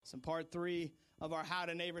So in part 3 of our How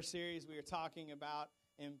to Neighbor series, we are talking about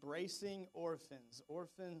embracing orphans.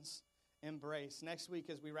 Orphans embrace. Next week,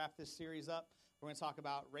 as we wrap this series up, we're going to talk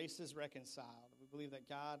about races reconciled. We believe that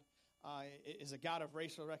God is a God of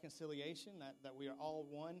racial reconciliation, that we are all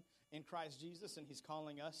one in Christ Jesus, and he's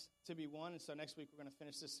calling us to be one. And so next week, we're going to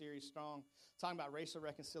finish this series strong, talking about racial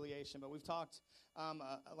reconciliation. But we've talked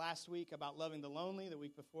last week about loving the lonely. The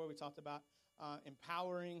week before, we talked about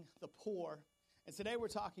empowering the poor. And today, we're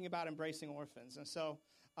talking about embracing orphans. And so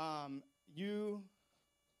I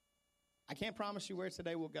can't promise you where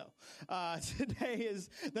today will go.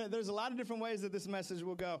 There's a lot of different ways that this message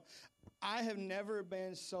will go. I have never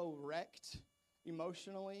been so wrecked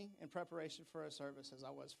emotionally in preparation for a service as I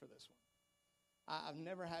was for this one. I've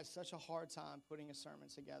never had such a hard time putting a sermon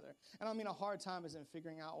together. And I don't mean a hard time as in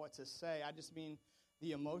figuring out what to say. I just mean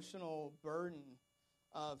the emotional burden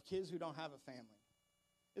of kids who don't have a family.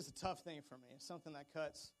 It's a tough thing for me. It's something that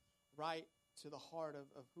cuts right to the heart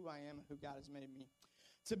of who I am and who God has made me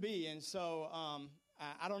to be. And so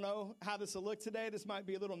I don't know how this will look today. This might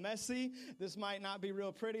be a little messy. This might not be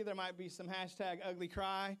real pretty. There might be some hashtag ugly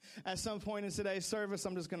cry at some point in today's service.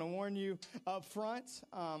 I'm just going to warn you up front.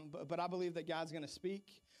 But I believe that God's going to speak.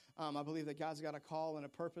 I believe that God's got a call and a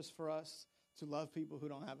purpose for us to love people who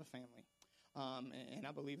don't have a family. And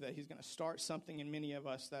I believe that he's going to start something in many of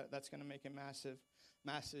us that's going to make a massive,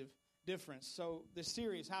 massive difference. So this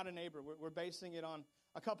series, How to Neighbor, we're basing it on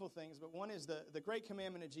a couple of things, but one is the great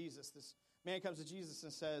commandment of Jesus. This man comes to Jesus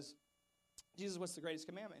and says, Jesus, what's the greatest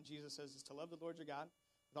commandment? And Jesus says, is to love the Lord your God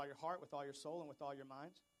with all your heart, with all your soul, and with all your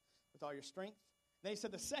mind, with all your strength. Then he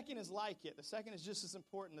said the second is like it. The second is just as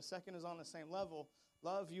important. The second is on the same level.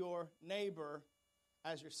 Love your neighbor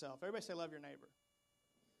as yourself. Everybody say love your neighbor.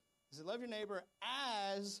 He said love your neighbor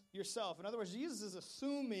as yourself. In other words, Jesus is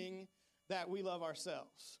assuming that we love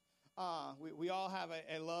ourselves. We all have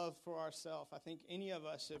a love for ourselves. I think any of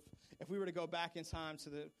us, if we were to go back in time to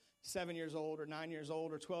the 7 years old or 9 years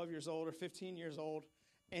old or 12 years old or 15 years old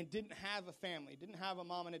and didn't have a family, didn't have a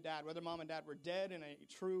mom and a dad, whether mom and dad were dead in a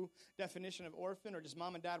true definition of orphan or just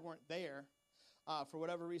mom and dad weren't there for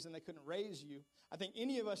whatever reason they couldn't raise you, I think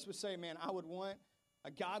any of us would say, man, I would want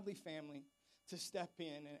a godly family to step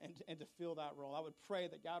in and to fill that role. I would pray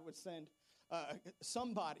that God would send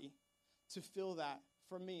somebody to fill that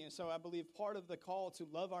for me. And so I believe part of the call to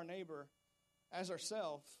love our neighbor as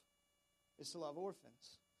ourselves is to love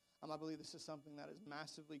orphans. I believe this is something that is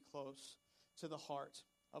massively close to the heart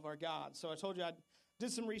of our God. So I told you I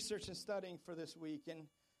did some research and studying for this week and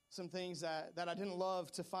some things that I didn't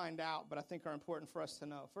love to find out, but I think are important for us to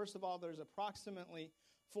know. First of all, there's approximately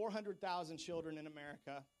 400,000 children in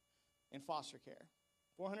America in foster care.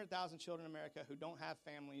 400,000 children in America who don't have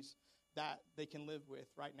families that they can live with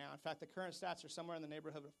right now. In fact, the current stats are somewhere in the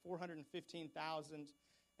neighborhood of 415,000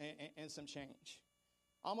 and some change.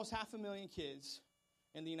 Almost 500,000 kids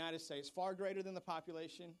in the United States, far greater than the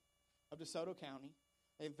population of DeSoto County.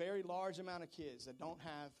 A very large amount of kids that don't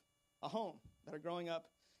have a home, that are growing up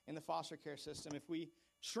in the foster care system. If we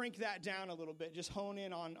shrink that down a little bit, just hone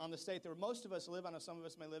in on the state that most of us live. I know some of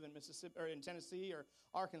us may live in Mississippi or in Tennessee or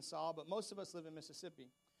Arkansas, but most of us live in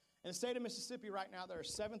Mississippi. In the state of Mississippi right now, there are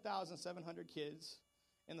 7,700 kids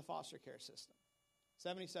in the foster care system.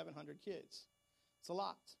 7,700 kids. It's a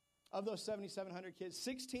lot. Of those 7,700 kids,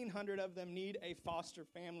 1,600 of them need a foster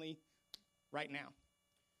family right now.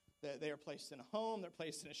 They are placed in a home, they're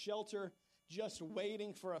placed in a shelter, just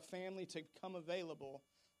waiting for a family to come available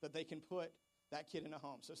that they can put that kid in a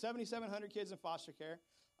home. So 7,700 kids in foster care.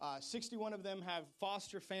 61 of them have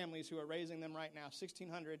foster families who are raising them right now.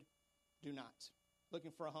 1,600 do not.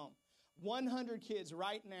 Looking for a home. 100 kids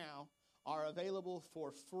right now are available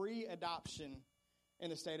for free adoption in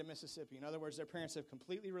the state of Mississippi. In other words, their parents have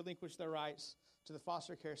completely relinquished their rights to the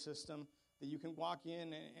foster care system, that you can walk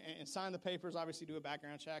in and sign the papers, obviously do a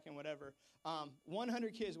background check and whatever.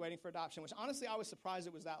 100 kids waiting for adoption, which honestly I was surprised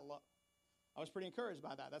it was that low. I was pretty encouraged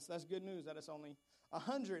by that. That's good news that it's only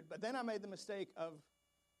 100. But then I made the mistake of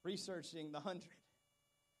researching the 100.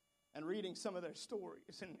 And reading some of their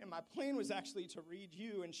stories. And my plan was actually to read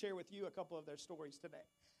you and share with you a couple of their stories today.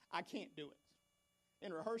 I can't do it.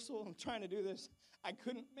 In rehearsal, I'm trying to do this. I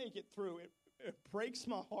couldn't make it through. It breaks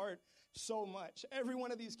my heart so much. Every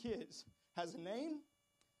one of these kids has a name,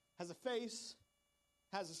 has a face,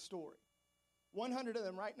 has a story. 100 of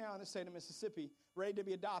them right now in the state of Mississippi ready to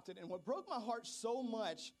be adopted. And what broke my heart so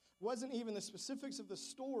much wasn't even the specifics of the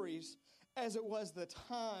stories as it was the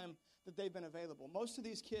time that they've been available. Most of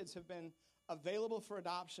these kids have been available for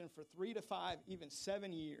adoption for 3 to 5, even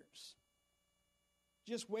 7 years.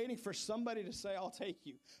 Just waiting for somebody to say, I'll take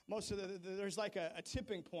you. Most of there's like a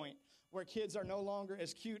tipping point where kids are no longer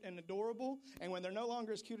as cute and adorable. And when they're no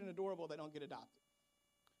longer as cute and adorable, they don't get adopted.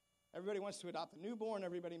 Everybody wants to adopt the newborn,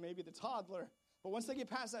 everybody maybe the toddler. But once they get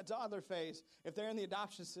past that toddler phase, if they're in the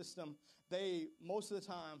adoption system, they, most of the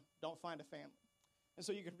time, don't find a family. And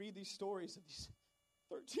so you can read these stories of these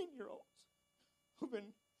 13-year-olds who've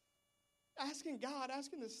been asking God,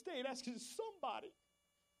 asking the state, asking somebody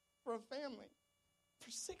for a family for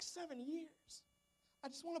 6-7 years. I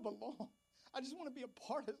just want to belong. I just want to be a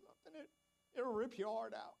part of something. It'll rip your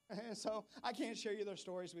heart out. And so I can't share you their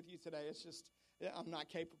stories with you today. It's just, I'm not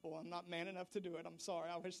capable. I'm not man enough to do it. I'm sorry.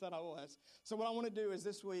 I wish that I was. So what I want to do is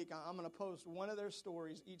this week, I'm going to post one of their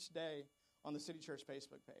stories each day on the City Church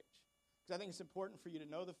Facebook page. Because I think it's important for you to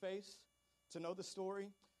know the face, to know the story,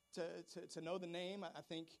 to know the name. I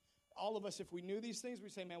think all of us, if we knew these things,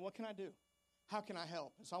 we'd say, man, what can I do? How can I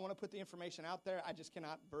help? And so I want to put the information out there. I just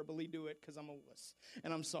cannot verbally do it because I'm a wuss.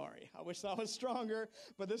 And I'm sorry. I wish I was stronger.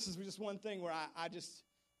 But this is just one thing where I just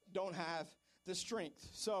don't have the strength.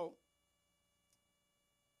 So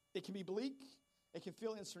it can be bleak. It can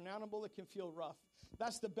feel insurmountable. It can feel rough.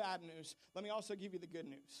 That's the bad news. Let me also give you the good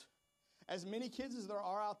news. As many kids as there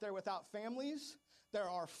are out there without families, there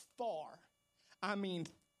are far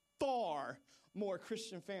more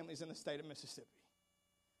Christian families in the state of Mississippi.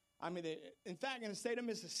 In fact, in the state of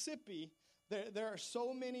Mississippi, there are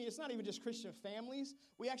so many, it's not even just Christian families.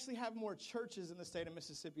 We actually have more churches in the state of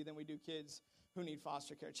Mississippi than we do kids who need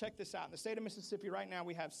foster care. Check this out. In the state of Mississippi right now,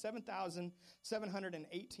 we have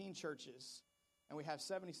 7,718 churches, and we have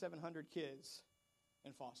 7,700 kids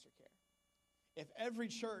in foster care. If every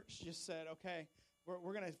church just said, okay,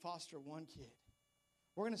 we're going to foster one kid.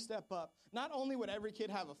 We're going to step up. Not only would every kid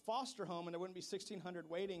have a foster home and there wouldn't be 1,600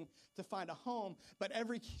 waiting to find a home, but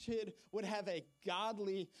every kid would have a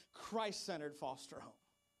godly, Christ-centered foster home.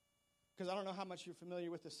 Because I don't know how much you're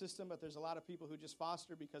familiar with the system, but there's a lot of people who just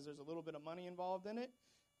foster because there's a little bit of money involved in it,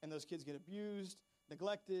 and those kids get abused,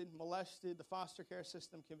 neglected, molested. The foster care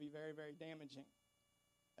system can be very, very damaging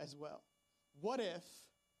as well. What if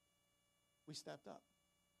we stepped up?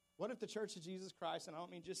 What if the Church of Jesus Christ, and I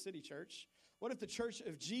don't mean just City Church, what if the Church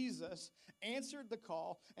of Jesus answered the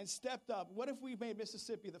call and stepped up? What if we made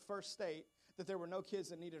Mississippi the first state that there were no kids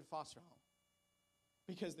that needed a foster home?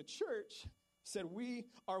 Because the church said we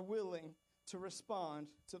are willing to respond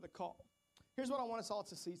to the call. Here's what I want us all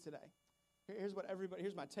to see today. Here's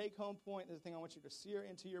my take-home point. This is the thing I want you to sear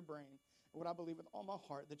into your brain. And what I believe with all my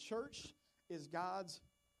heart. The church is God's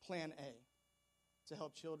plan A to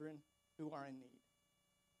help children who are in need.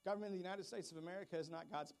 Government of the United States of America is not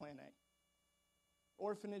God's plan A.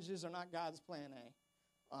 Orphanages are not God's plan A.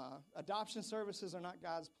 Adoption services are not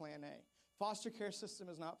God's plan A. Foster care system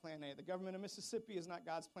is not plan A. The government of Mississippi is not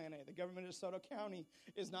God's plan A. The government of DeSoto County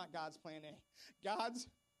is not God's plan A. God's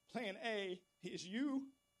plan A is you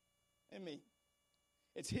and me.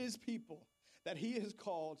 It's his people that he has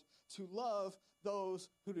called to love those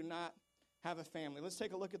who do not have a family. Let's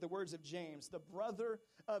take a look at the words of James, the brother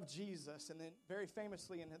of Jesus. And then very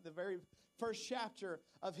famously in the very first chapter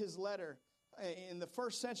of his letter, in the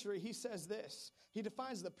first century, he says this. He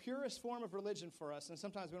defines the purest form of religion for us. And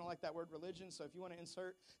sometimes we don't like that word religion. So if you want to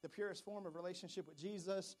insert the purest form of relationship with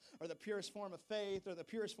Jesus, or the purest form of faith, or the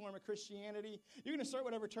purest form of Christianity, you can insert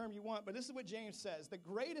whatever term you want. But this is what James says. The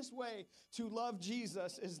greatest way to love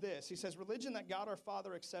Jesus is this. He says, religion that God our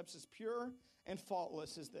Father accepts as pure and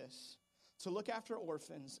faultless is this: to look after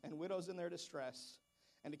orphans and widows in their distress,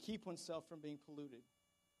 and to keep oneself from being polluted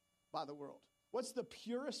by the world. What's the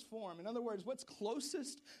purest form? In other words, what's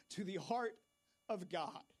closest to the heart of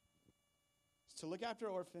God? It's to look after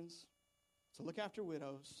orphans, to look after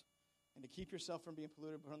widows, and to keep yourself from being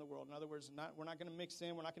polluted from the world. In other words, we're not going to mix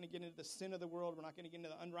in. We're not going to get into the sin of the world. We're not going to get into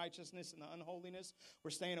the unrighteousness and the unholiness.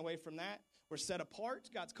 We're staying away from that. We're set apart.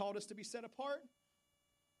 God's called us to be set apart.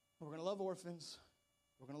 We're going to love orphans.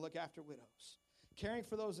 We're going to look after widows. Caring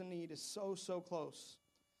for those in need is so, so close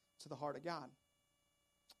to the heart of God.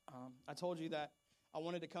 I told you that I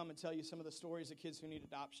wanted to come and tell you some of the stories of kids who need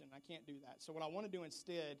adoption. I can't do that. So what I want to do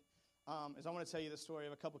instead is I want to tell you the story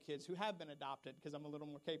of a couple kids who have been adopted, because I'm a little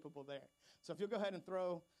more capable there. So if you'll go ahead and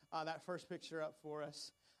throw that first picture up for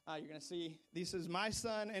us, you're going to see this is my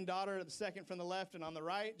son and daughter, the second from the left, and on the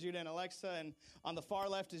right, Judah and Alexa, and on the far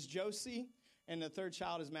left is Josie, and the third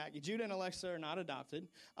child is Maggie. Judah and Alexa are not adopted,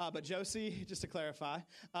 but Josie, just to clarify,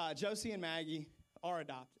 Josie and Maggie are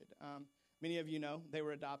adopted. Many of you know they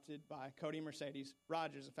were adopted by Cody and Mercedes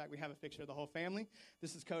Rogers. In fact, we have a picture of the whole family.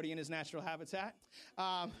 This is Cody in his natural habitat.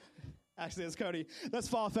 Actually, it's Cody. That's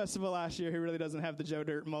Fall Festival last year. He really doesn't have the Joe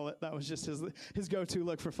Dirt mullet. That was just his go-to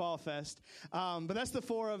look for Fall Fest. But that's the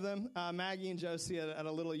four of them, Maggie and Josie at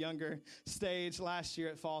a little younger stage last year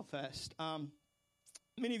at Fall Fest.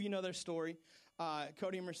 Many of you know their story.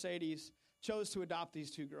 Cody and Mercedes chose to adopt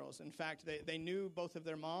these two girls. In fact, they knew both of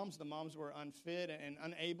their moms. The moms were unfit and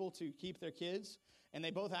unable to keep their kids. And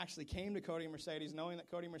they both actually came to Cody and Mercedes knowing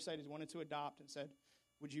that Cody and Mercedes wanted to adopt and said,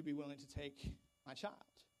 would you be willing to take my child?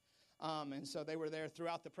 And so they were there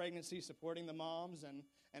throughout the pregnancy supporting the moms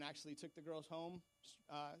and actually took the girls home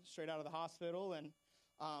straight out of the hospital. And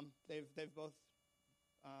they've both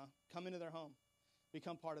come into their home,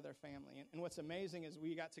 become part of their family. And what's amazing is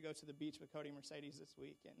we got to go to the beach with Cody and Mercedes this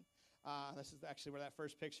week. And this is actually where that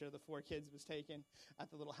first picture of the four kids was taken at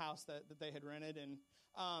the little house that they had rented. And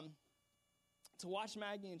to watch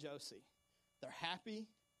Maggie and Josie, they're happy,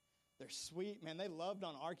 they're sweet. Man, they loved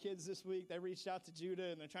on our kids this week. They reached out to Judah,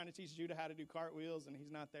 and they're trying to teach Judah how to do cartwheels, and he's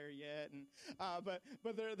not there yet. And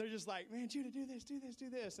but they're just like, man, Judah, do this, do this, do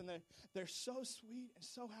this. And they're so sweet and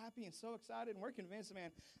so happy and so excited. And we're convinced, man,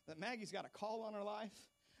 that Maggie's got a call on her life.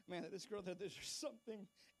 Man, that this girl, that there's something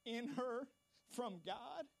in her from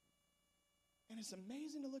God. And it's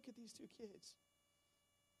amazing to look at these two kids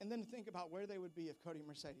and then to think about where they would be if Cody and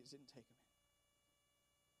Mercedes didn't take them in.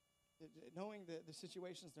 Knowing the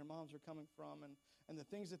situations their moms were coming from and the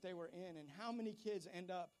things that they were in and how many kids end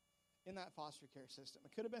up in that foster care system.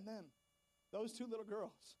 It could have been them. Those two little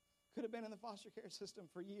girls could have been in the foster care system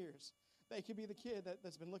for years. They could be the kid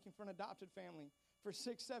that's been looking for an adopted family for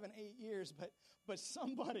 6, 7, 8 years. But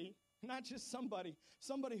somebody, not just somebody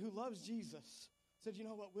who loves Jesus said, you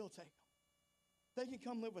know what, we'll take them. They can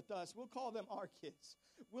come live with us. We'll call them our kids.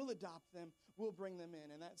 We'll adopt them. We'll bring them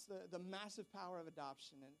in. And that's the massive power of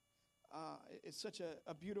adoption. And it's such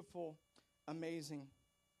a beautiful, amazing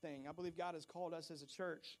thing. I believe God has called us as a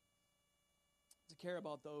church to care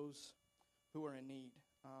about those who are in need.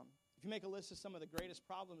 If you make a list of some of the greatest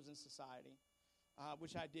problems in society,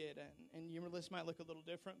 which I did, and your list might look a little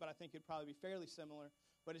different, but I think it'd probably be fairly similar.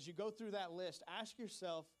 But as you go through that list, ask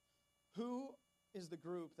yourself, who is the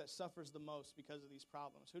group that suffers the most because of these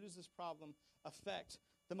problems? Who does this problem affect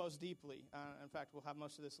the most deeply? In fact, we'll have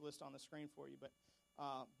most of this list on the screen for you, but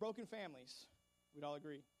broken families, we'd all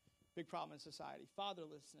agree, big problem in society.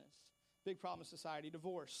 Fatherlessness, big problem in society.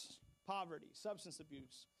 Divorce, poverty, substance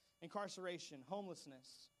abuse, incarceration,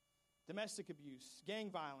 homelessness, domestic abuse, gang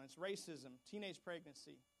violence, racism, teenage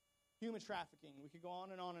pregnancy, human trafficking. We could go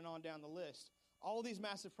on and on and on down the list. All these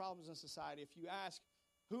massive problems in society. If you ask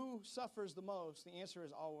who suffers the most, the answer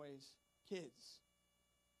is always kids.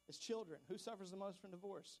 It's children. Who suffers the most from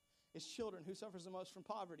divorce? It's children. Who suffers the most from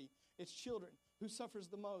poverty? It's children. Who suffers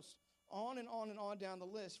the most? On and on and on down the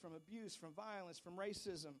list, from abuse, from violence, from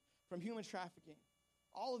racism, from human trafficking.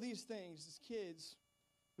 All of these things, it's kids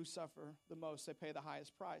who suffer the most. They pay the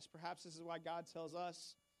highest price. Perhaps this is why God tells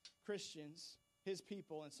us, Christians, his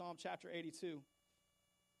people, in Psalm chapter 82,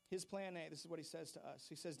 his plan A, this is what he says to us.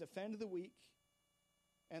 He says, defend the weak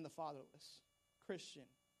and the fatherless. Christian,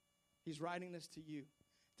 he's writing this to you.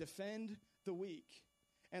 Defend the weak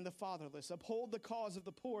and the fatherless. Uphold the cause of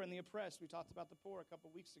the poor and the oppressed. We talked about the poor a couple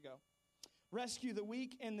weeks ago. Rescue the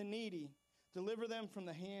weak and the needy. Deliver them from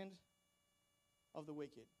the hand of the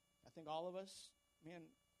wicked. I think all of us, man,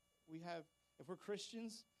 if we're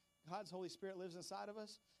Christians, God's Holy Spirit lives inside of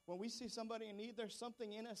us. When we see somebody in need, there's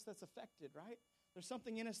something in us that's affected, right? There's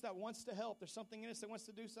something in us that wants to help. There's something in us that wants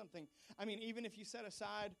to do something. I mean, even if you set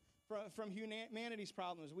aside from humanity's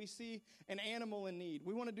problems, we see an animal in need.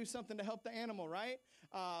 We want to do something to help the animal, right?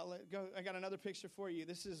 I got another picture for you.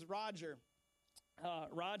 This is Roger.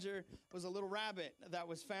 Roger was a little rabbit that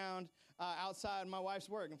was found outside my wife's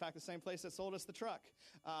work. In fact, the same place that sold us the truck.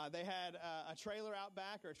 They had a trailer out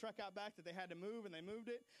back, or a truck out back that they had to move, and they moved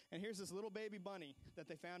it. And here's this little baby bunny that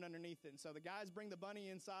they found underneath it. And so the guys bring the bunny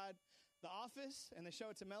inside the office, and they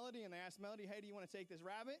show it to Melody, and they ask Melody, hey, do you want to take this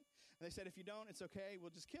rabbit? And they said, if you don't, it's okay.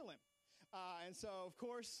 We'll just kill him. And so, of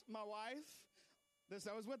course, my wife,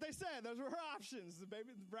 that was what they said. Those were her options. The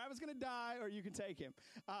rabbit's going to die, or you can take him.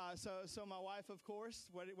 So my wife, of course,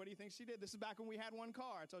 what do you think she did? This is back when we had one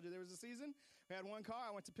car. I told you there was a season. We had one car.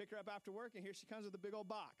 I went to pick her up after work, and here she comes with a big old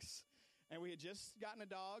box. And we had just gotten a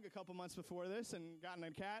dog a couple months before this, and gotten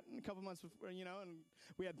a cat a couple months before, and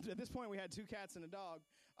we had, at this point, we had 2 cats and a dog.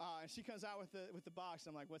 And she comes out with the box.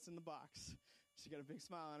 I'm like, what's in the box? She got a big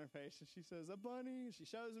smile on her face, and she says, a bunny. She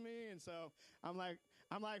shows me, and so I'm like,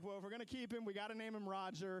 well, if we're gonna keep him, we got to name him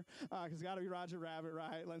Roger, because it's got to be Roger Rabbit,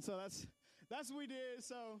 right? And so that's what we did.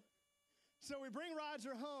 So So we bring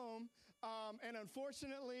Roger home, and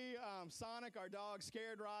unfortunately, Sonic, our dog,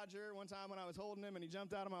 scared Roger one time when I was holding him, and he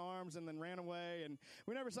jumped out of my arms and then ran away, and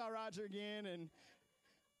we never saw Roger again, and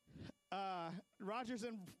Roger's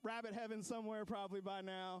in rabbit heaven somewhere probably by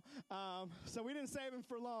now, so we didn't save him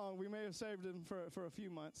for long. We may have saved him for a few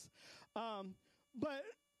months. But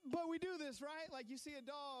we do this, right? Like you see a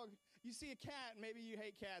dog, you see a cat, maybe you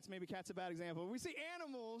hate cats, maybe cat's a bad example. We see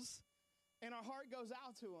animals, and our heart goes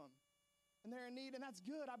out to them. And they're in need, and that's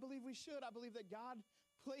good. I believe we should. I believe that God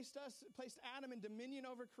placed Adam in dominion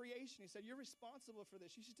over creation. He said, you're responsible for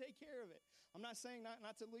this. You should take care of it. I'm not saying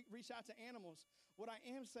not to reach out to animals. What I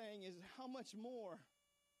am saying is how much more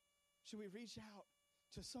should we reach out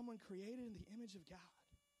to someone created in the image of God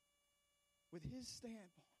with his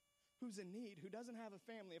standpoint, who's in need, who doesn't have a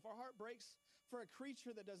family. If our heart breaks for a creature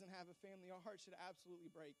that doesn't have a family, our heart should absolutely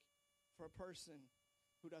break for a person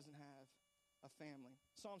who doesn't have a family.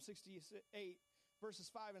 Psalm 68, verses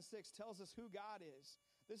 5 and 6 tells us who God is.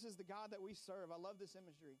 This is the God that we serve. I love this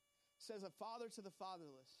imagery. It says, a father to the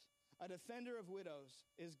fatherless, a defender of widows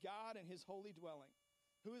is God in his holy dwelling.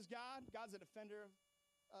 Who is God? God's a defender of,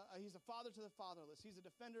 he's a father to the fatherless. He's a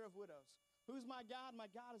defender of widows. Who's my God?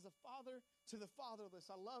 My God is a father to the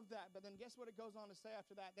fatherless. I love that. But then guess what it goes on to say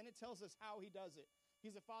after that? Then it tells us how he does it.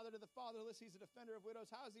 He's a father to the fatherless. He's a defender of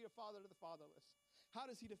widows. How is he a father to the fatherless? How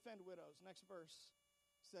does he defend widows? Next verse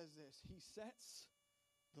says this. He sets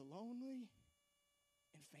the lonely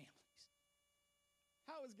in families.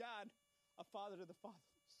 How is God a father to the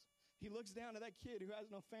fatherless? He looks down to that kid who has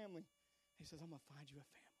no family. He says, I'm going to find you a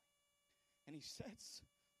family. And he sets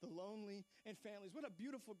the lonely in families. What a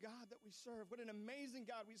beautiful God that we serve. What an amazing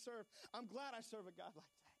God we serve. I'm glad I serve a God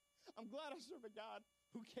like that. I'm glad I serve a God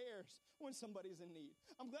who cares when somebody's in need.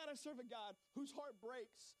 I'm glad I serve a God whose heart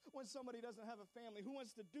breaks when somebody doesn't have a family, who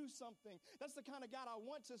wants to do something. That's the kind of God I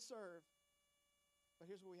want to serve. But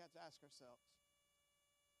here's what we have to ask ourselves.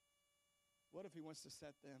 What if he wants to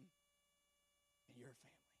set them in your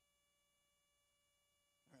family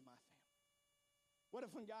or in my family? What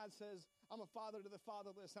if when God says, I'm a father to the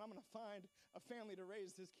fatherless and I'm going to find a family to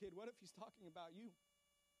raise this kid, what if he's talking about you?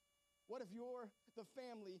 What if you're the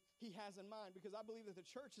family he has in mind? Because I believe that the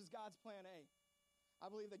church is God's plan A.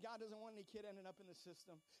 I believe that God doesn't want any kid ending up in the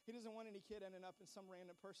system. He doesn't want any kid ending up in some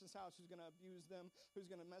random person's house who's going to abuse them,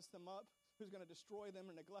 who's going to mess them up, who's going to destroy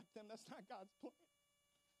them or neglect them. That's not God's plan.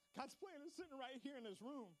 God's plan is sitting right here in this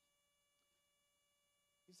room.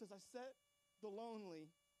 He says, I set the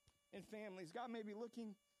lonely in families. God may be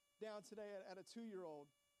looking down today at a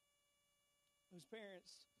 2-year-old whose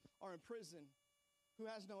parents are in prison, who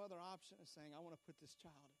has no other option of saying, I want to put this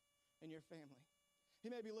child in your family. He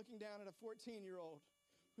may be looking down at a 14-year-old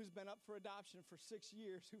who's been up for adoption for 6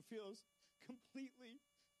 years, who feels completely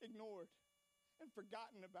ignored and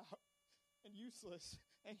forgotten about and useless.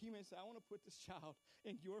 And he may say, I want to put this child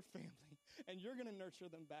in your family, and you're going to nurture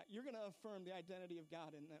them back. You're going to affirm the identity of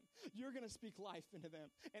God in them. You're going to speak life into them.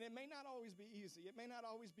 And it may not always be easy. It may not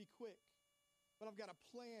always be quick. But I've got a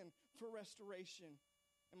plan for restoration.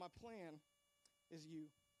 And my plan is you.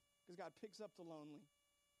 Because God picks up the lonely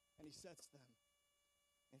and he sets them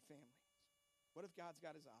in families. What if God's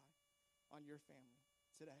got his eye on your family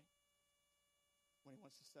today when he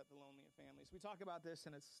wants to set the lonely in families? We talk about this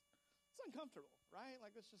and it's uncomfortable, right?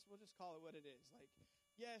 Like we'll just call it what it is. Like,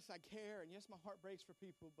 yes, I care, and yes, my heart breaks for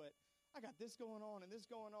people, but I got this going on and this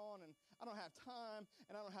going on, and I don't have time,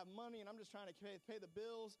 and I don't have money, and I'm just trying to pay the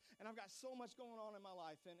bills, and I've got so much going on in my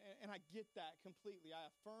life, and I get that completely. I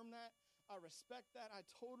affirm that. I respect that. I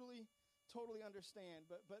totally understand.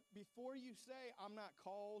 But before you say, I'm not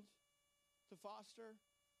called to foster,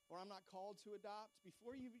 or I'm not called to adopt,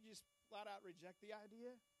 before you just flat out reject the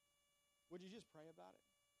idea, would you just pray about it?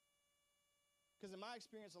 Because in my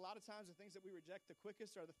experience, a lot of times the things that we reject the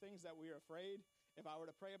quickest are the things that we are afraid. If I were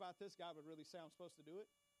to pray about this, God would really say I'm supposed to do it.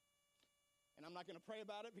 And I'm not going to pray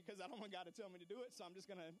about it because I don't want God to tell me to do it, so I'm just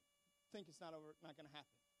going to think it's not going to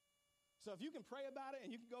happen. So if you can pray about it and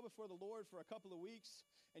you can go before the Lord for a couple of weeks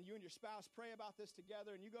and you and your spouse pray about this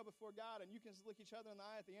together and you go before God and you can look each other in the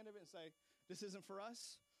eye at the end of it and say, this isn't for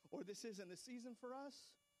us, or this isn't the season for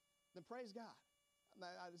us, then praise God.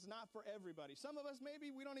 It's not for everybody. Some of us,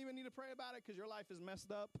 maybe we don't even need to pray about it because your life is messed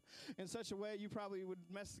up in such a way you probably would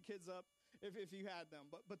mess the kids up if you had them.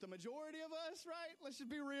 But the majority of us, right, let's just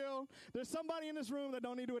be real. There's somebody in this room that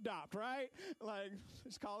don't need to adopt, right? Like,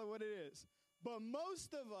 just call it what it is. But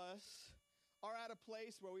most of us are at a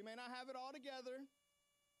place where we may not have it all together.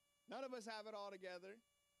 None of us have it all together.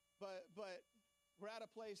 But we're at a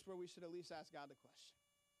place where we should at least ask God the question.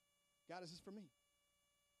 God, is this for me?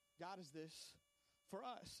 God, is this for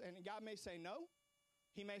us? And God may say no,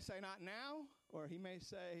 He may say, not now, or he may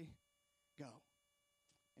say, go.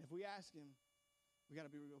 And if we ask him, we got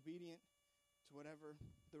to be obedient to whatever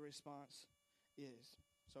the response is.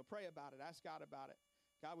 So pray about it. Ask God about it.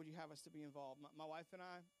 God, would you have us to be involved? My wife and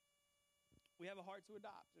I, we have a heart to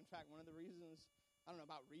adopt. In fact, one of the reasons, I don't know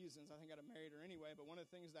about reasons, I think I got married her anyway, but one of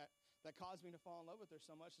the things that caused me to fall in love with her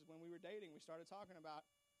so much is when we were dating, we started talking about,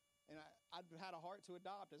 and I'd had a heart to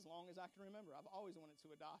adopt as long as I can remember. I've always wanted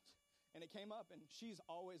to adopt. And it came up, and she's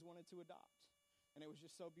always wanted to adopt. And it was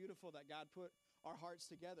just so beautiful that God put our hearts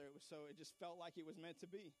together. It just felt like it was meant to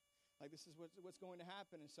be. Like, this is what's going to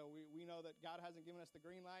happen. And so we know that God hasn't given us the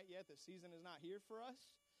green light yet. The season is not here for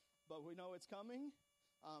us, but we know it's coming.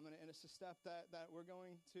 And it's a step that we're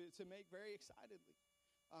going to make very excitedly.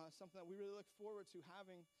 Something that we really look forward to,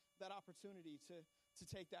 having that opportunity to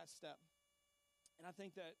take that step. And I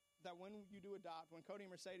think that when you do adopt, when Cody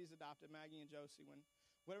and Mercedes adopted Maggie and Josie,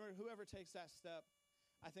 whoever takes that step,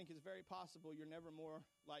 I think it's very possible you're never more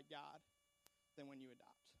like God than when you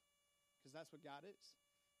adopt. Because that's what God is.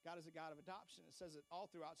 God is a God of adoption. It says it all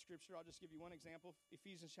throughout Scripture. I'll just give you one example.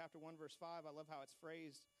 Ephesians chapter 1, verse 5. I love how it's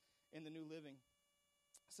phrased in the New Living.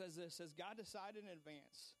 It says this, God decided in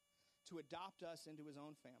advance to adopt us into his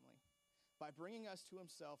own family by bringing us to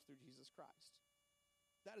himself through Jesus Christ.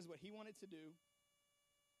 That is what he wanted to do,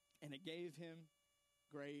 and it gave him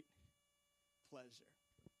great pleasure.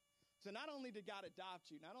 So not only did God adopt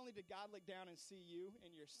you, not only did God look down and see you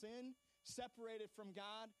in your sin, separated from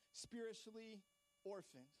God, spiritually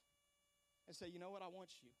orphaned, and say, you know what, I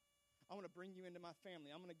want you. I want to bring you into my family.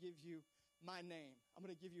 I'm going to give you my name. I'm going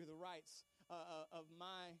to give you the rights as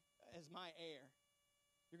my heir.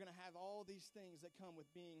 You're going to have all these things that come with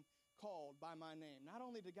being called by my name. Not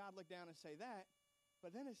only did God look down and say that,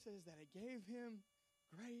 but then it says that it gave him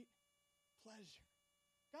great pleasure.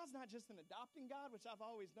 God's not just an adopting God, which I've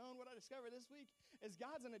always known. What I discovered this week is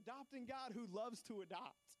God's an adopting God who loves to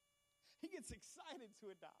adopt. He gets excited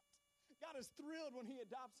to adopt. God is thrilled when he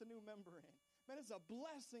adopts a new member in. Man, it's a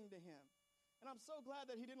blessing to him. And I'm so glad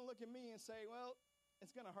that he didn't look at me and say, well,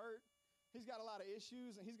 it's going to hurt. He's got a lot of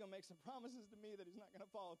issues, and he's going to make some promises to me that he's not going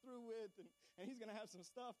to follow through with, and he's going to have some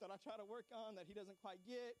stuff that I try to work on that he doesn't quite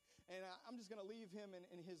get, and I'm just going to leave him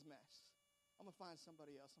in his mess. I'm going to find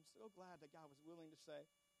somebody else. I'm so glad that God was willing to say,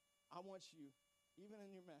 I want you, even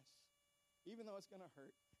in your mess, even though it's going to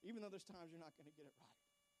hurt, even though there's times you're not going to get it right.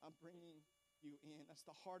 I'm bringing you in. That's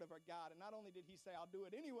the heart of our God. And not only did he say, I'll do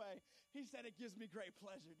it anyway, he said it gives me great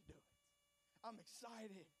pleasure to do it. I'm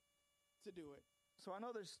excited to do it. So I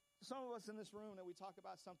know there's some of us in this room that we talk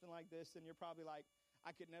about something like this, and you're probably like,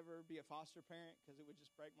 I could never be a foster parent because it would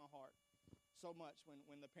just break my heart so much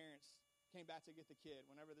when the parents came back to get the kid.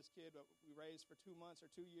 Whenever this kid we raised for 2 months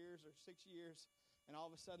or 2 years or 6 years, and all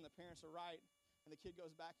of a sudden the parents are right and the kid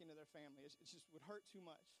goes back into their family. It just would hurt too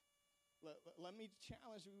much. Let me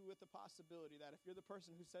challenge you with the possibility that if you're the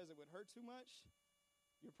person who says it would hurt too much,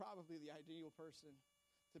 you're probably the ideal person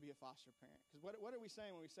to be a foster parent. Because what are we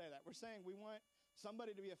saying when we say that? We're saying we want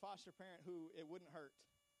somebody to be a foster parent who it wouldn't hurt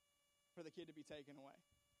for the kid to be taken away.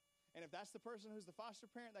 And if that's the person who's the foster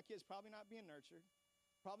parent, that kid's probably not being nurtured,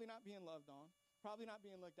 probably not being loved on, probably not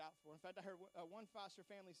being looked out for. In fact, I heard one foster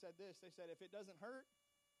family said this. They said, if it doesn't hurt,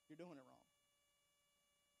 you're doing it wrong.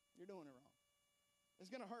 You're doing it wrong.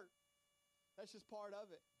 It's going to hurt. That's just part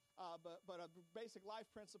of it. But a basic life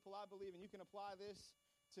principle, I believe, and you can apply this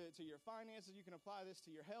to your finances, you can apply this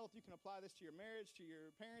to your health, you can apply this to your marriage, to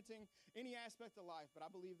your parenting, any aspect of life. But I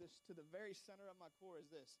believe this to the very center of my core is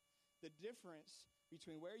this. The difference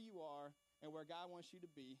between where you are and where God wants you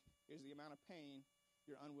to be is the amount of pain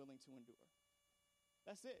you're unwilling to endure.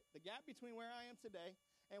 That's it. The gap between where I am today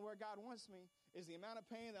and where God wants me is the amount of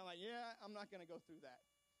pain that I'm like, yeah, I'm not going to go through that.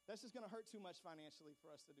 That's just going to hurt too much financially for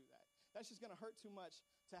us to do that. That's just going to hurt too much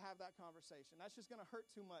to have that conversation. That's just going to hurt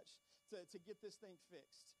too much to get this thing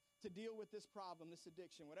fixed, to deal with this problem, this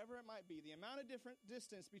addiction, whatever it might be. The amount of different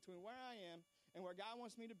distance between where I am and where God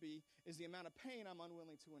wants me to be is the amount of pain I'm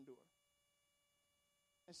unwilling to endure.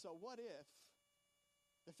 And so what if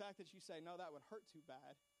the fact that you say, no, that would hurt too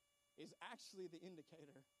bad, is actually the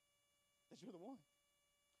indicator that you're the one?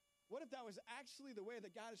 What if that was actually the way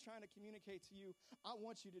that God is trying to communicate to you, I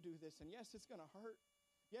want you to do this. And yes, it's going to hurt.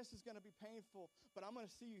 Yes, it's going to be painful, but I'm going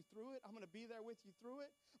to see you through it. I'm going to be there with you through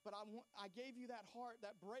it. But I gave you that heart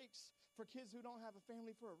that breaks for kids who don't have a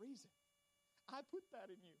family for a reason. I put that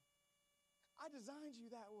in you. I designed you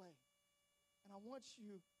that way. And I want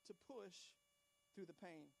you to push through the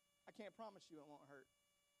pain. I can't promise you it won't hurt.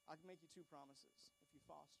 I can make you 2 promises. If you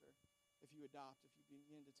foster, if you adopt, if you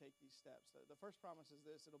begin to take these steps. The first promise is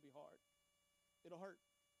this: it'll be hard. It'll hurt.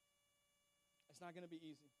 It's not going to be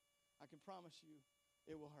easy. I can promise you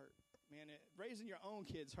it will hurt. Man, raising your own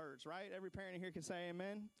kids hurts, right? Every parent in here can say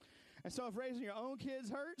amen. And so if raising your own kids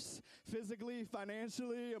hurts, physically,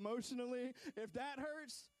 financially, emotionally, if that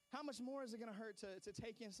hurts, how much more is it going to hurt to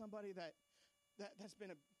take in somebody that's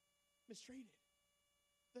been mistreated,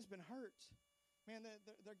 that's been hurt? Man,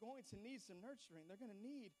 they're going to need some nurturing. They're going to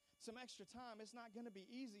need some extra time. It's not going to be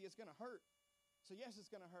easy. It's going to hurt. So yes, it's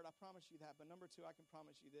going to hurt. I promise you that. But number two, I can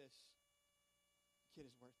promise you this. The kid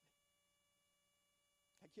is worth it.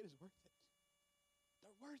 That kid is worth it.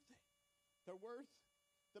 They're worth it. They're worth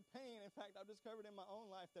the pain. In fact, I've discovered in my own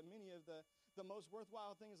life that many of the most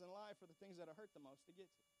worthwhile things in life are the things that are hurt the most to get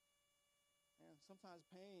to. And sometimes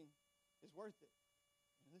pain is worth it.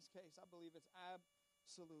 In this case, I believe it's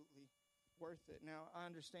absolutely worth it. Now, I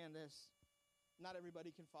understand this. Not everybody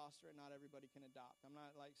can foster it. Not everybody can adopt. I'm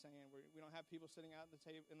not like saying we don't have people sitting out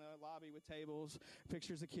in the lobby with tables,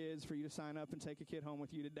 pictures of kids for you to sign up and take a kid home with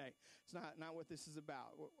you today. It's not what this is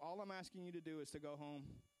about. All I'm asking you to do is to go home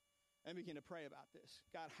and begin to pray about this.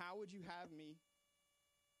 God, how would you have me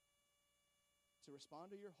to respond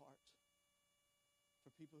to your heart for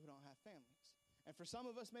people who don't have families? And for some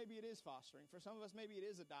of us, maybe it is fostering. For some of us, maybe it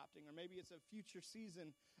is adopting, or maybe it's a future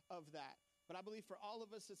season of that. But I believe for all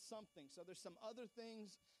of us, it's something. So there's some other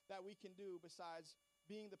things that we can do besides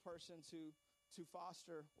being the person to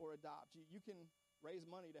foster or adopt. You can raise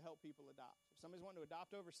money to help people adopt. If somebody's wanting to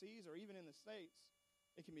adopt overseas or even in the States,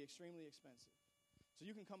 it can be extremely expensive. So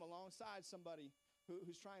you can come alongside somebody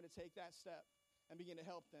who's trying to take that step and begin to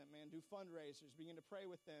help them, man. Do fundraisers, begin to pray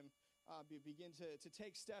with them, begin to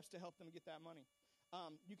take steps to help them get that money.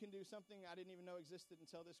 You can do something I didn't even know existed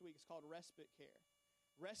until this week. It's called respite care.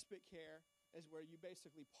 Respite care is where you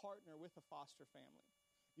basically partner with a foster family.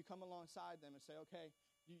 You come alongside them and say, okay,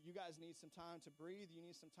 you guys need some time to breathe. You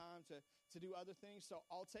need some time to do other things. So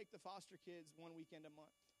I'll take the foster kids one weekend a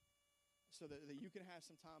month so that you can have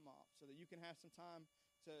some time off, so that you can have some time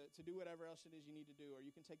to do whatever else it is you need to do, or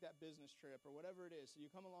you can take that business trip or whatever it is. So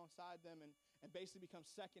you come alongside them and basically become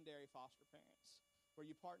secondary foster parents, where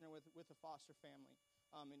you partner with a foster family,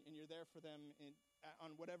 and you're there for them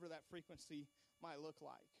on whatever that frequency might look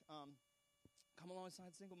like. Come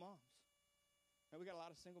alongside single moms. And we got a lot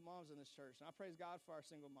of single moms in this church, and I praise God for our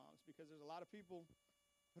single moms, because there's a lot of people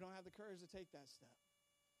who don't have the courage to take that step.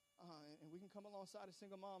 And we can come alongside a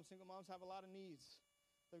single mom. Single moms have a lot of needs.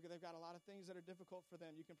 They've got a lot of things that are difficult for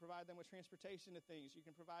them. You can provide them with transportation to things. You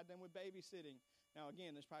can provide them with babysitting. Now,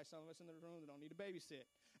 again, there's probably some of us in the room that don't need to babysit.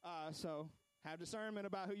 So have discernment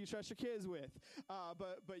about who you trust your kids with.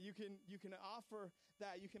 But you can offer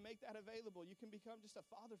that. You can make that available. You can become just a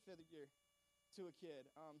father figure to a kid.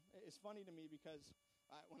 It's funny to me because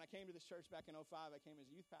when I came to this church back in 2005, I came as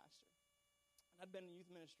a youth pastor. And I'd been in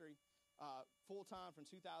youth ministry full-time from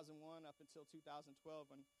 2001 up until 2012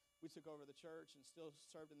 when we took over the church, and still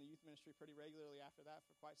served in the youth ministry pretty regularly after that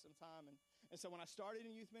for quite some time. And so when I started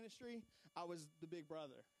in youth ministry, I was the big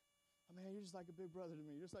brother. Oh, man, you're just like a big brother to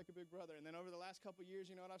me. You're just like a big brother. And then over the last couple of years,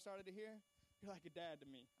 you know what I've started to hear? You're like a dad to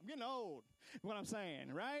me. I'm getting old, is what I'm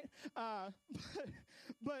saying, right?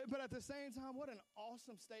 But at the same time, what an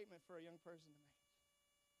awesome statement for a young person to make.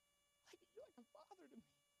 Like, you're like a father to me.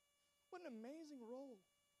 What an amazing role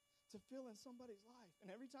to fill in somebody's life. And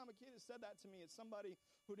every time a kid has said that to me, it's somebody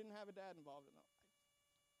who didn't have a dad involved in their life.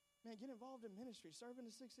 Man, get involved in ministry, serve in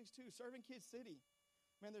the 662, serve in Kids City.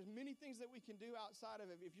 Man, there's many things that we can do outside of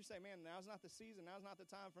it. If you say, man, now's not the season, now's not the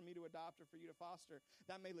time for me to adopt or for you to foster,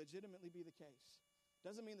 that may legitimately be the case.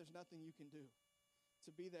 Doesn't mean there's nothing you can do to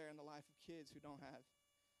be there in the life of kids who don't have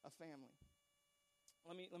a family.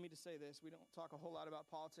 Let me just say this. We don't talk a whole lot about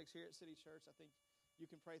politics here at City Church. I think you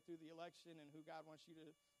can pray through the election and who God wants you to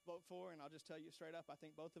vote for, and I'll just tell you straight up, I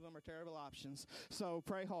think both of them are terrible options. So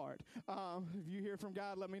pray hard. If you hear from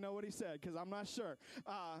God, let me know what he said, because I'm not sure.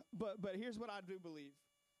 But here's what I do believe,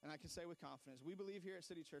 and I can say with confidence. We believe here at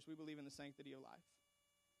City Church, we believe in the sanctity of life.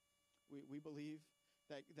 We believe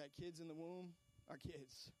that kids in the womb are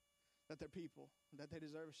kids, that they're people, that they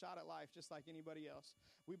deserve a shot at life just like anybody else.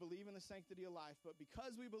 We believe in the sanctity of life, but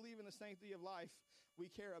because we believe in the sanctity of life, we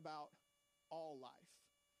care about all life.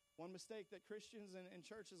 One mistake that Christians and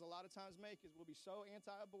churches a lot of times make is we'll be so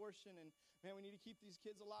anti-abortion and, man, we need to keep these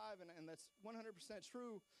kids alive, and that's 100%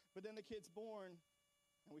 true, but then the kid's born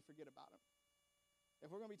and we forget about them.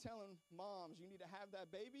 If we're going to be telling moms you need to have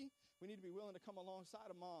that baby, we need to be willing to come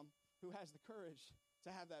alongside a mom who has the courage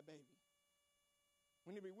to have that baby.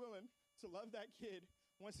 We need to be willing to love that kid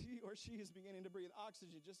once he or she is beginning to breathe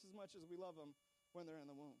oxygen just as much as we love them when they're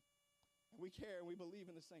in the womb. And we care and we believe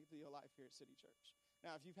in the sanctity of life here at City Church.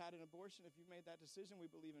 Now, if you've had an abortion, if you've made that decision, we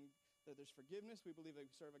believe in that there's forgiveness. We believe that we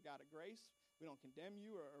serve a God of grace. We don't condemn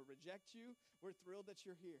you or reject you. We're thrilled that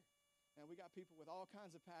you're here. And we got people with all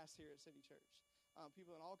kinds of pasts here at City Church.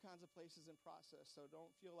 People in all kinds of places in process. So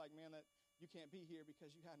don't feel like, man, that you can't be here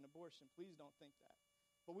because you had an abortion. Please don't think that.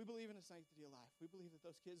 But we believe in the sanctity of life. We believe that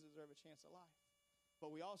those kids deserve a chance at life.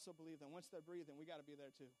 But we also believe that once they're breathing, we got to be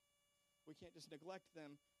there too. We can't just neglect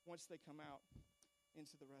them once they come out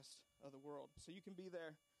into the rest of the world. So you can be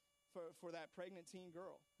there for that pregnant teen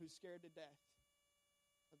girl who's scared to death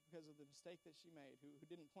because of the mistake that she made, who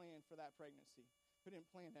didn't plan for that pregnancy, who didn't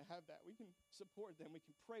plan to have that. We can support them. We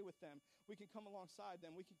can pray with them. We can come alongside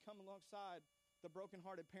them. We can come alongside the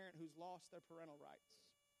brokenhearted parent who's lost their parental rights.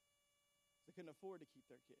 They couldn't afford to keep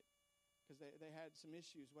their kid because they had some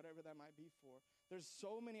issues, whatever that might be for. There's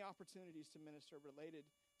so many opportunities to minister related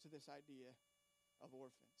to this idea of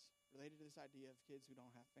orphans, related to this idea of kids who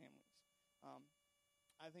don't have families.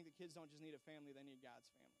 I think the kids don't just need a family, they need God's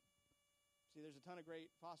family. See, there's a ton of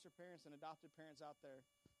great foster parents and adopted parents out there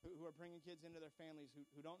who are bringing kids into their families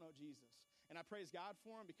who don't know Jesus. And I praise God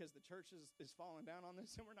for them because the church is falling down on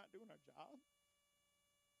this and we're not doing our job.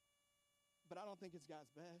 But I don't think it's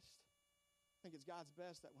God's best. I think it's God's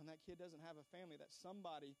best that when that kid doesn't have a family, that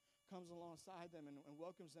somebody comes alongside them and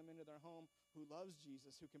welcomes them into their home who loves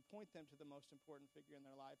Jesus, who can point them to the most important figure in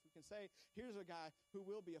their life, who can say, here's a guy who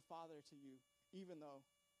will be a father to you, even though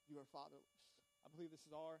you are fatherless. I believe this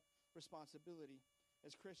is our responsibility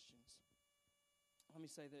as Christians. Let me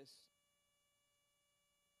say this.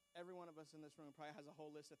 Every one of us in this room probably has a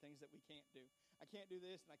whole list of things that we can't do. I can't do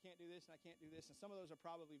this, and I can't do this, and I can't do this, and some of those are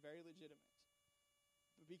probably very legitimate.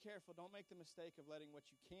 But be careful. Don't make the mistake of letting what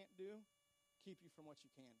you can't do keep you from what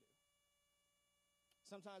you can do.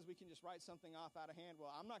 Sometimes we can just write something off out of hand.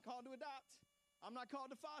 Well, I'm not called to adopt. I'm not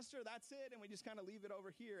called to foster. That's it. And we just kind of leave it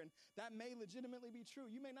over here. And that may legitimately be true.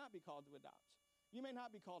 You may not be called to adopt. You may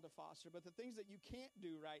not be called to foster. But the things that you can't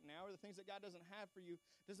do right now or the things that God doesn't have for you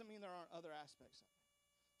doesn't mean there aren't other aspects of it.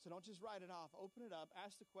 So don't just write it off. Open it up.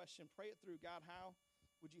 Ask the question. Pray it through. God, how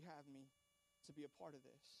would you have me to be a part of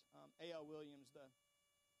this? A.L. Williams, the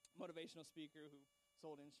motivational speaker who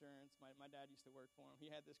sold insurance. My dad used to work for him.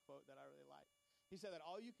 He had this quote that I really liked. He said that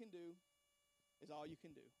all you can do is all you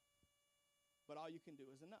can do. But all you can do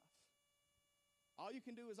is enough. All you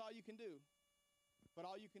can do is all you can do. But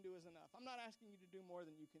all you can do is enough. I'm not asking you to do more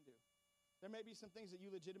than you can do. There may be some things that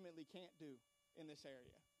you legitimately can't do in this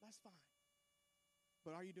area. That's fine.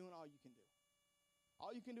 But are you doing all you can do?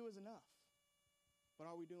 All you can do is enough.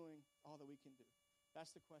 But are we doing all that we can do?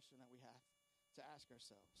 That's the question that we have to ask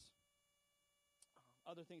ourselves.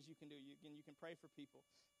 Other things you can do. You can pray for people.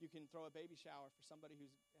 You can throw a baby shower for somebody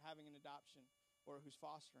who's having an adoption or who's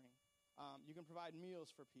fostering. You can provide meals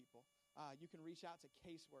for people. You can reach out to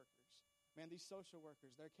caseworkers. Man, these social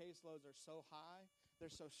workers, their caseloads are so high. They're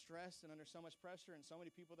so stressed and under so much pressure, and so many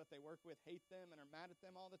people that they work with hate them and are mad at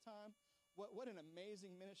them all the time. What an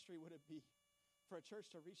amazing ministry would it be for a church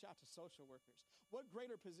to reach out to social workers? What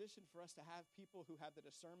greater position for us to have people who have the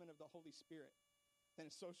discernment of the Holy Spirit than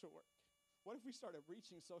social work? What if we started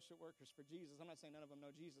reaching social workers for Jesus? I'm not saying none of them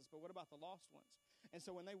know Jesus, but what about the lost ones? And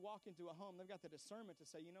so when they walk into a home, they've got the discernment to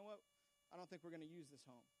say, you know what? I don't think we're going to use this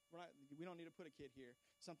home. We don't need to put a kid here.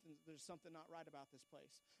 There's something not right about this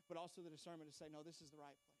place. But also the discernment to say, no, this is the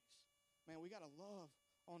right place. Man, we got to love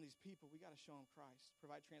on these people. We got to show them Christ.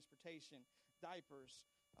 Provide transportation, diapers,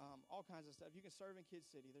 all kinds of stuff. You can serve in Kid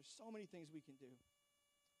City. There's so many things we can do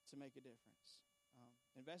to make a difference.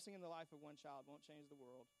 Investing in the life of one child won't change the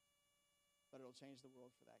world, but it'll change the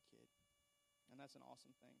world for that kid. And that's an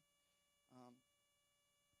awesome thing.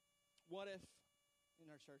 What if,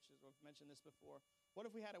 in our churches, we've mentioned this before, what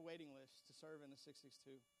if we had a waiting list to serve in the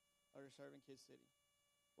 662 or to serve in Kid City?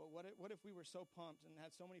 Well, what if we were so pumped and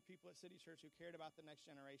had so many people at City Church who cared about the next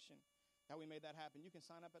generation that we made that happen? You can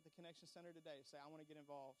sign up at the Connection Center today. Say, I want to get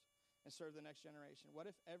involved and serve the next generation. What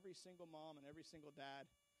if every single mom and every single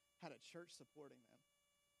dad had a church supporting them,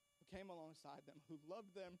 who came alongside them, who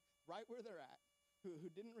loved them right where they're at, who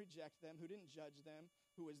didn't reject them, who didn't judge them,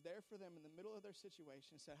 who was there for them in the middle of their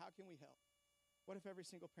situation and said, how can we help? What if every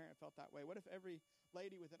single parent felt that way? What if every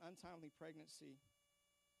lady with an untimely pregnancy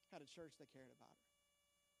had a church that cared about her,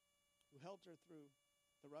 who helped her through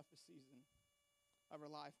the roughest season of her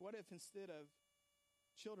life? What if instead of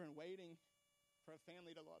children waiting for a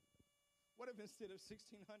family to love them, what if instead of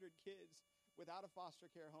 1,600 kids without a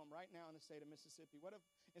foster care home right now in the state of Mississippi, what if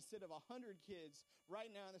instead of 100 kids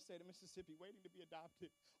right now in the state of Mississippi waiting to be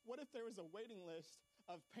adopted, what if there was a waiting list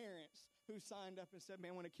of parents who signed up and said,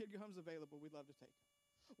 man, when a kid becomes available, we'd love to take him?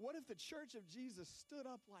 What if the church of Jesus stood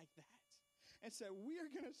up like that and said, we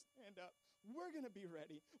are going to stand up, we're going to be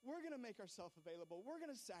ready, we're going to make ourselves available, we're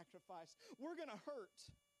going to sacrifice, we're going to hurt,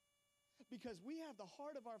 because we have the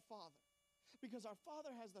heart of our Father. Because our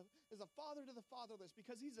Father is a father to the fatherless,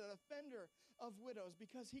 because he's a defender of widows,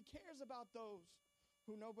 because he cares about those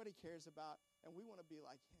who nobody cares about, and we want to be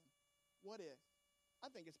like him. What if?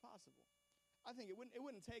 I think it's possible. I think it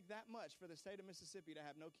wouldn't take that much for the state of Mississippi to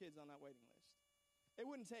have no kids on that waiting list. It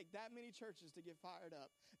wouldn't take that many churches to get fired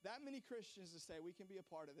up, that many Christians to say we can be a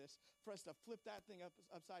part of this, for us to flip that thing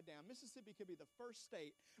upside down. Mississippi could be the first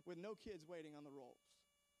state with no kids waiting on the rolls.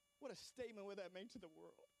 What a statement would that make to the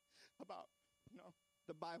world about,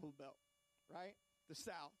 the Bible Belt, right? The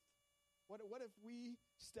South. What if we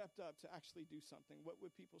stepped up to actually do something? What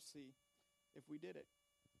would people see if we did it?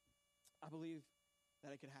 I believe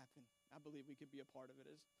that it could happen. I believe we could be a part of it.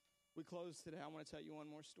 As we close today, I want to tell you one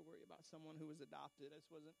more story about someone who was adopted. This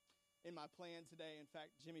wasn't in my plan today. In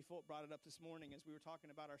fact, Jimmy Fulp brought it up this morning as we were talking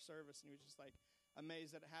about our service, and he was just like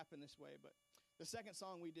amazed that it happened this way. But the second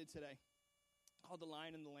song we did today, called The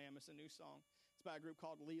Lion and the Lamb, it's a new song. It's by a group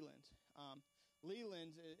called Leland.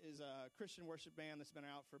 Leland is a Christian worship band that's been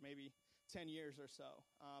out for maybe 10 years or so.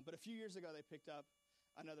 But a few years ago, they picked up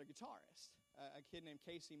another guitarist, a kid named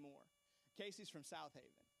Casey Moore. Casey's from South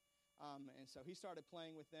Haven. And so he started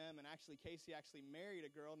playing with them, and Casey married a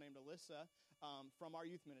girl named Alyssa from our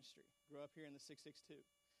youth ministry, grew up here in the 662.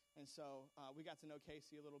 And so we got to know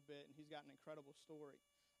Casey a little bit, and he's got an incredible story.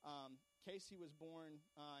 Casey was born,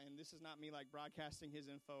 and this is not me like broadcasting his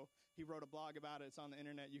info. He wrote a blog about it. It's on the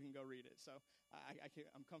internet. You can go read it. So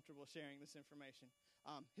I'm comfortable sharing this information.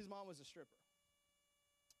 His mom was a stripper.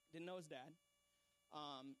 Didn't know his dad.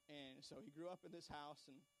 And so he grew up in this house,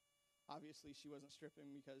 and obviously she wasn't stripping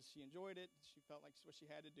because she enjoyed it. She felt like it's what she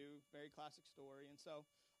had to do. Very classic story. And so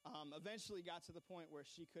eventually got to the point where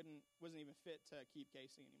she wasn't even fit to keep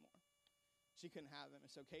Casey anymore. She couldn't have him.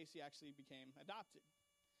 And so Casey actually became adopted.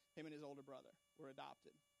 Him and his older brother were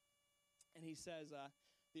adopted. And he says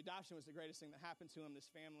the adoption was the greatest thing that happened to him.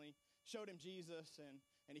 This family showed him Jesus,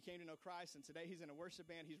 and he came to know Christ. And today he's in a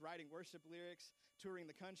worship band. He's writing worship lyrics, touring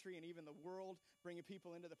the country and even the world, bringing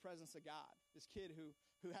people into the presence of God. This kid who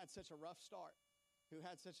had such a rough start, who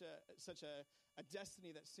had such a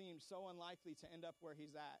destiny that seemed so unlikely to end up where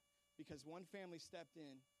he's at, because one family stepped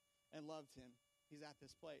in and loved him. He's at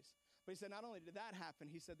this place. But he said not only did that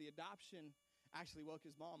happen, he said the adoption actually woke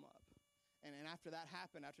his mom up. And after that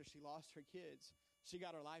happened, after she lost her kids, she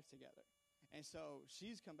got her life together. And so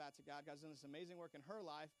she's come back to God. God's done this amazing work in her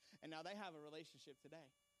life, and now they have a relationship today.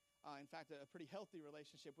 In fact, a pretty healthy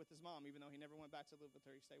relationship with his mom, even though he never went back to live with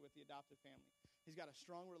her. He stayed with the adopted family. He's got a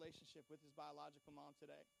strong relationship with his biological mom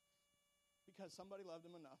today because somebody loved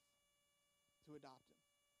him enough to adopt him.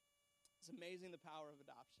 It's amazing the power of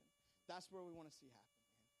adoption. That's where we want to see happen.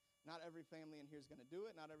 Not every family in here is going to do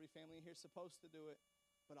it. Not every family in here is supposed to do it.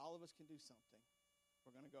 But all of us can do something.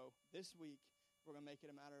 We're going to go this week. We're going to make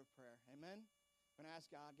it a matter of prayer. Amen? We're going to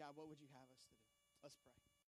ask God, what would you have us to do? Let's pray.